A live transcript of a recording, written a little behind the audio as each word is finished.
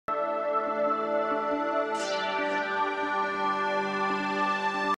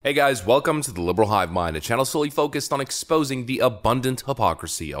Hey guys, welcome to the Liberal Hive Mind, a channel solely focused on exposing the abundant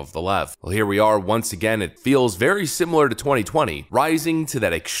hypocrisy of the left. Well, here we are once again. It feels very similar to 2020, rising to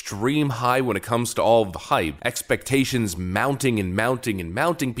that extreme high when it comes to all of the hype, expectations mounting and mounting and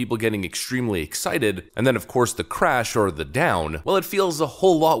mounting, people getting extremely excited, and then of course the crash or the down. Well, it feels a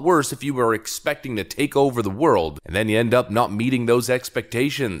whole lot worse if you were expecting to take over the world, and then you end up not meeting those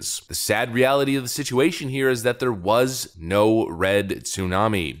expectations. The sad reality of the situation here is that there was no red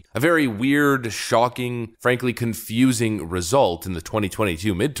tsunami. A very weird, shocking, frankly confusing result in the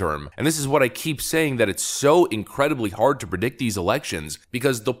 2022 midterm. And this is what I keep saying, that it's so incredibly hard to predict these elections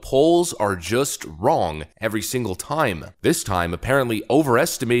because the polls are just wrong every single time. This time, apparently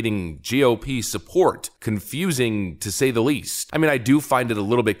overestimating GOP support. Confusing to say the least. I mean, I do find it a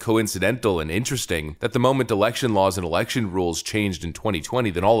little bit coincidental and interesting that the moment election laws and election rules changed in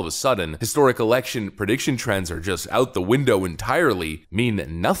 2020, then all of a sudden, historic election prediction trends are just out the window entirely,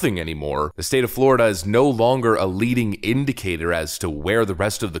 mean nothing anymore. The state of Florida is no longer a leading indicator as to where the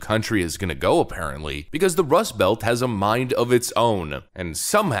rest of the country is going to go, apparently, because the Rust Belt has a mind of its own. And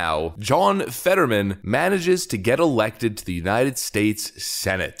somehow, John Fetterman manages to get elected to the United States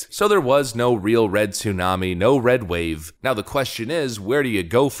Senate. So there was no real red tsunami, no red wave. Now the question is, where do you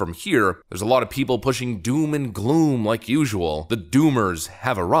go from here? There's a lot of people pushing doom and gloom like usual. The doomers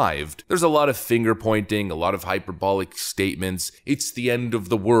have arrived. There's a lot of finger pointing, a lot of hyperbolic statements. It's the end of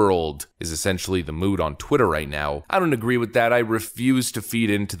the world is essentially the mood on Twitter right now. I don't agree with that. I refuse to feed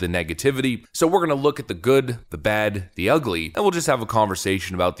into the negativity. So we're going to look at the good, the bad, the ugly, and we'll just have a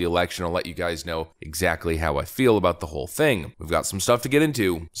conversation about the election. I'll let you guys know exactly how I feel about the whole thing. We've got some stuff to get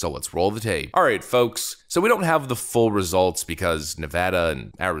into, so let's roll the tape. All right, folks. So we don't have the full results because Nevada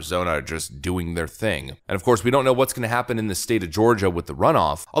and Arizona are just doing their thing. And of course, we don't know what's going to happen in the state of Georgia with the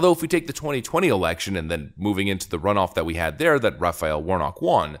runoff. Although if we take the 2020 election and then moving into the runoff that we had there that Raphael Warnock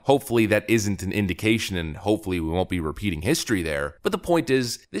won, hopefully that isn't an indication and hopefully we won't be repeating history there. But the point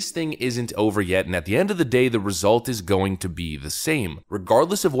is, this thing isn't over yet, and at the end of the day, the result is going to be the same,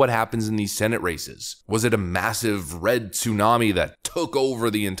 regardless of what happens in these Senate races. Was it a massive red tsunami that took over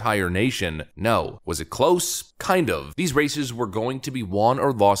the entire nation? No. Was it close? Kind of. These races were going to be won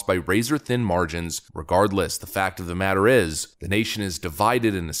or lost by razor-thin margins. Regardless, the fact of the matter is, the nation is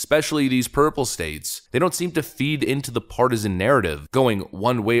divided, and especially these purple states, they don't seem to feed into the partisan narrative, going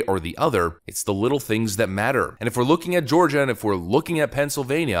one way or the other. It's the little things that matter. And if we're looking at Georgia and if we're looking at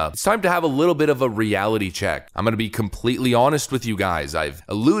Pennsylvania, it's time to have a little bit of a reality check. I'm going to be completely honest with you guys. I've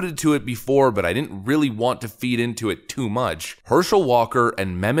alluded to it before, but I didn't really want to feed into it too much. Herschel Walker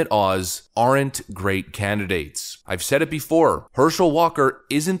and Mehmet Oz aren't great candidates. I've said it before. Herschel Walker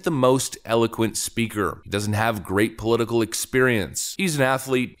isn't the most eloquent speaker. He doesn't have great political experience. He's an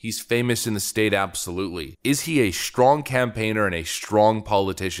athlete. He's famous in the state, absolutely. Is he a strong campaigner and a strong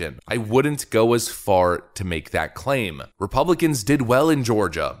politician? I wouldn't go as far to make that claim. Republicans did well in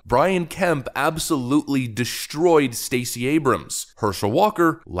Georgia. Brian Kemp absolutely destroyed Stacey Abrams. Herschel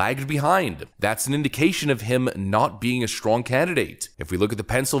Walker lagged behind. That's an indication of him not being a strong candidate. If we look at the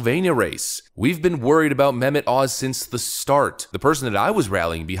Pennsylvania race, we've been worried about Mehmet Oz since the start. The person that I was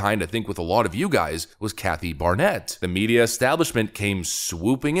rallying behind, I think with a lot of you guys, was Kathy Barnett. The media establishment came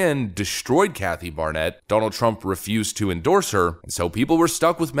swooping in, destroyed Kathy Barnett. Donald Trump refused to endorse her, and so people were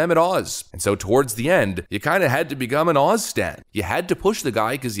stuck with Mehmet Oz. And so towards the end, you kind of had to become an Oz stan. You had to push the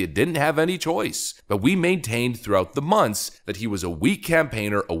guy because you didn't have any choice. But we maintained throughout the months that he was a weak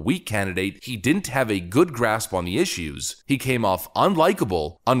campaigner, a weak candidate. He didn't have a good grasp on the issues. He came off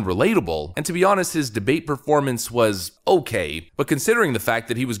unlikable, unrelatable, and to be honest, his debate performance was okay, but considering the fact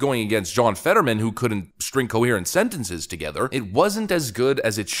that he was going against John Fetterman, who couldn't string coherent sentences together, it wasn't as good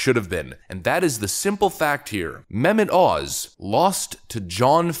as it should have been. And that is the simple fact here. Mehmet Oz lost to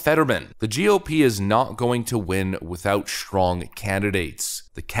John Fetterman. The GOP is not going to win without strong candidates.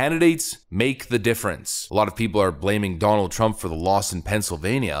 The candidates make the difference. A lot of people are blaming Donald Trump for the loss in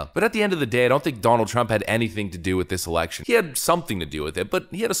Pennsylvania, but at the end of the day, I don't think Donald Trump had anything to do with this election. He had something to do with it, but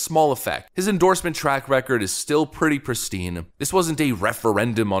he had a small effect. His endorsement track record is still pretty pristine. This wasn't a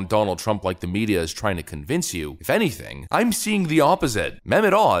referendum on Donald Trump like the media is trying to convince you. If anything, I'm seeing the opposite.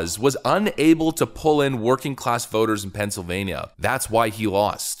 Mehmet Oz was unable to pull in working class voters in Pennsylvania. That's why he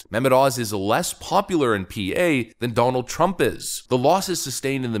lost. Mehmet Oz is less popular in PA than Donald Trump is. The losses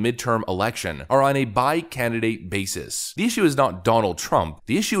sustained in the midterm election are on a by-candidate basis. The issue is not Donald Trump.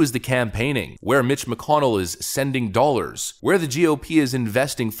 The issue is the campaigning, where Mitch McConnell is sending dollars, where the GOP is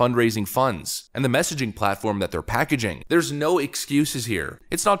investing fundraising funds. And and the messaging platform that they're packaging. There's no excuses here.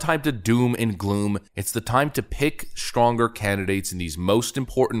 It's not time to doom and gloom. It's the time to pick stronger candidates in these most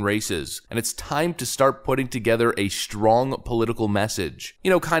important races. And it's time to start putting together a strong political message.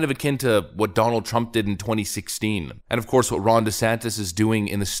 You know, kind of akin to what Donald Trump did in 2016. And of course, what Ron DeSantis is doing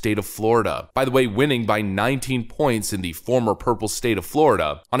in the state of Florida. By the way, winning by 19 points in the former purple state of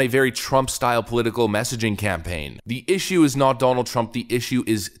Florida on a very Trump-style political messaging campaign. The issue is not Donald Trump. The issue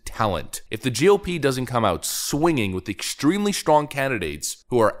is talent. If the GOP doesn't come out swinging with extremely strong candidates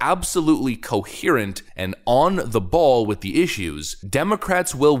who are absolutely coherent and on the ball with the issues,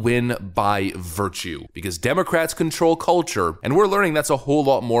 Democrats will win by virtue, because Democrats control culture, and we're learning that's a whole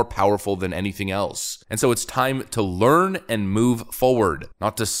lot more powerful than anything else. And so it's time to learn and move forward,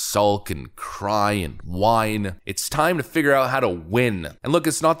 not to sulk and cry and whine. It's time to figure out how to win. And look,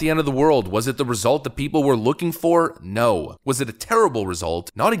 it's not the end of the world. Was it the result that people were looking for? No. Was it a terrible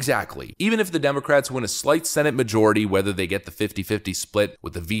result? Not exactly. Even if the Democrats win a slight Senate majority, whether they get the 50-50 split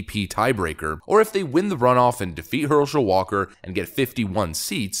with the VP tiebreaker, or if they win the runoff and defeat Herschel Walker and get 51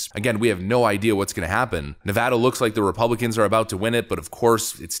 seats, again, we have no idea what's going to happen. Nevada looks like the Republicans are about to win it, but of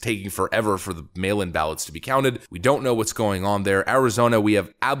course, it's taking forever for the mail-in ballots to be counted. We don't know what's going on there. Arizona, we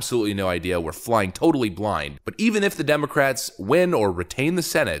have absolutely no idea. We're flying totally blind. But even if the Democrats win or retain the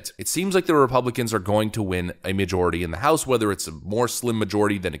Senate, it seems like the Republicans are going to win a majority in the House, whether it's a more slim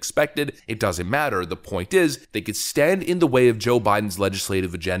majority than expected. It doesn't matter. The point is, they could stand in the way of Joe Biden's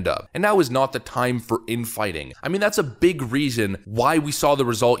legislative agenda. And now is not the time for infighting. I mean, that's a big reason why we saw the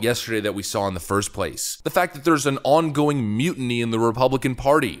result yesterday that we saw in the first place. The fact that there's an ongoing mutiny in the Republican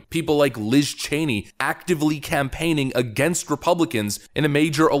Party. People like Liz Cheney actively campaigning against Republicans in a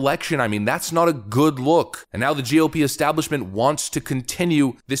major election. I mean, that's not a good look. And now the GOP establishment wants to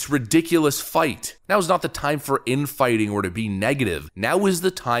continue this ridiculous fight. Now is not the time for infighting or to be negative. Now is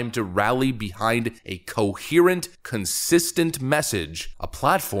the time to rally behind a coherent, consistent message, a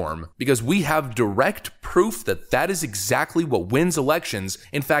platform, because we have direct proof that that is exactly what wins elections.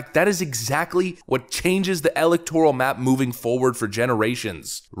 In fact, that is exactly what changes the electoral map moving forward for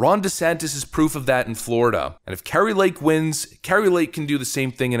generations. Ron DeSantis is proof of that in Florida. And if Kari Lake wins, Kari Lake can do the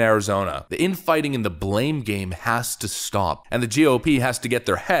same thing in Arizona. The infighting and the blame game has to stop. And the GOP has to get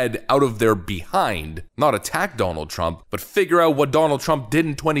their head out of their behind, not attack Donald Trump, but figure out what Donald Trump did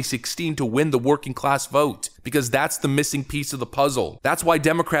in 2016 to win the working class vote. Because that's the missing piece of the puzzle. That's why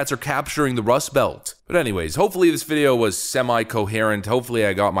Democrats are capturing the Rust Belt. But anyways, hopefully this video was semi-coherent. Hopefully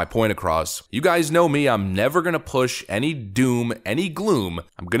I got my point across. You guys know me, I'm never gonna push any doom, any gloom.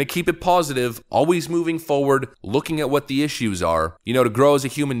 I'm gonna keep it positive, always moving forward, looking at what the issues are. You know, to grow as a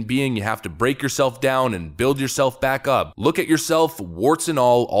human being, you have to break yourself down and build yourself back up. Look at yourself, warts and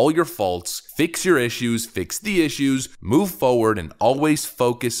all your faults, fix your issues, fix the issues, move forward, and always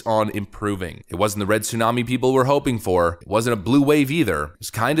focus on improving. It wasn't the red tsunami people were hoping for. It wasn't a blue wave either. It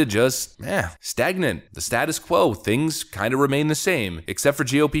was kind of just, stagnant. The status quo. Things kind of remain the same, except for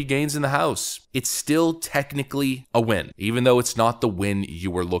GOP gains in the House. It's still technically a win, even though it's not the win you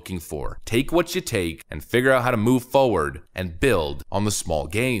were looking for. Take what you take and figure out how to move forward and build on the small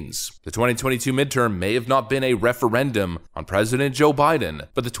gains. The 2022 midterm may have not been a referendum on President Joe Biden,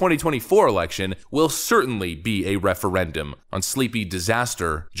 but the 2024 election will certainly be a referendum on sleepy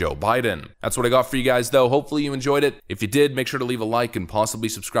disaster Joe Biden. That's what I got for you guys though. Hopefully you enjoyed it. If you did, make sure to leave a like and possibly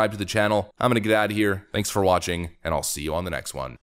subscribe to the channel. I'm gonna get out of here. Thanks for watching, and I'll see you on the next one.